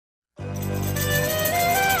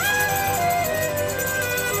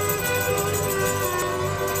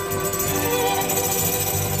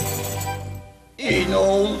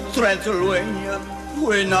Transylvania,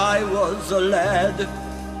 when I was a lad,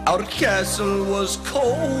 our castle was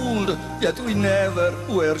cold, yet we never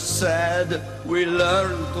were sad. We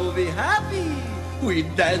learned to be happy, we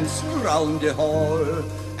danced round the hall,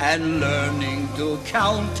 and learning to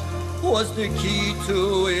count was the key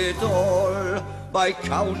to it all. By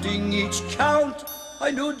counting each count,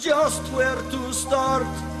 I knew just where to start,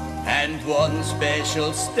 and one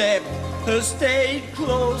special step stayed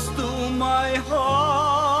close to my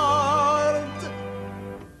heart.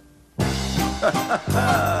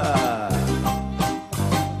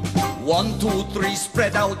 1, 2, 3,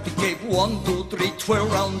 spread out the cape. 1, 2, 3, twirl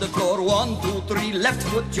round the floor. 1, 2, 3, left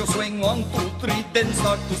foot you swing. 1, 2, 3, then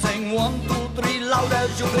start to sing. 1, 2, 3, loud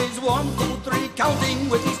as you please. 1, 2, 3, counting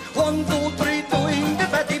with ease. 1, 2, 3, doing the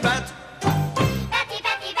Batty Bat. Batty,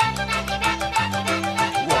 Batty, Bat, Batty, Batty, Batty, Batty,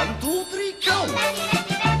 Batty. 1, 2, 3, count.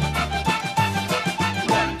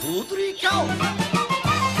 1, 2, 3, count.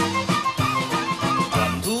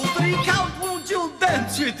 1, 2, 3, count. Won't you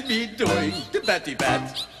dance with me doing the Batty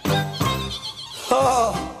Bat?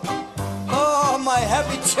 Oh, my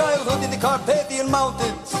happy childhood in the Carpathian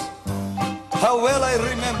Mountains. How well I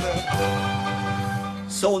remember.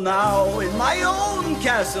 So now in my own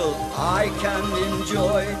castle I can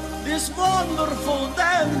enjoy this wonderful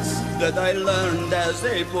dance that I learned as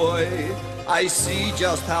a boy. I see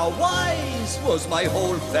just how wise was my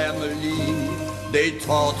whole family. They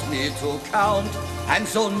taught me to count, and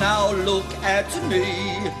so now look at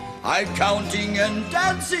me. I'm counting and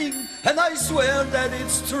dancing, and I swear that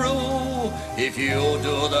it's true. If you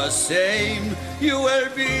do the same, you will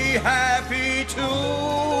be happy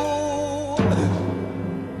too.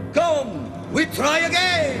 Come, we try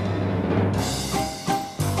again.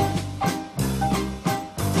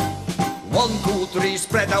 1, 2, 3,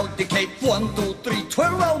 spread out the cape. 1, 2, 3,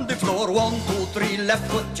 twirl round the floor. 1, 2, 3, left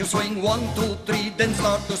foot you swing. 1, 2, 3, then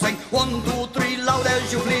start to sing. 1, 2, 3, loud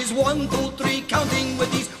as you please. 1, 2, 3, counting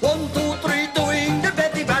with ease. 1, 2, 3, doing the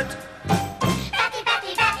Batty Bat. Batty,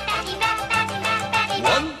 Batty, Bat, Batty, Bat, Batty, Bat, Batty,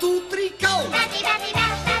 Bat. 1, 2, 3, count. Batty, Batty,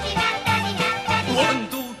 Bat, Batty, Bat, Batty, Bat, Batty, Bat. 1,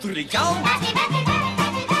 2, 3, count. Batty, Batty, Bat, Batty, Batty, Batty, Bat,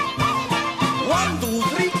 Batty, Bat. 1, 2,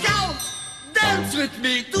 3, count. Dance with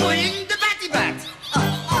me doing the Batty Bat.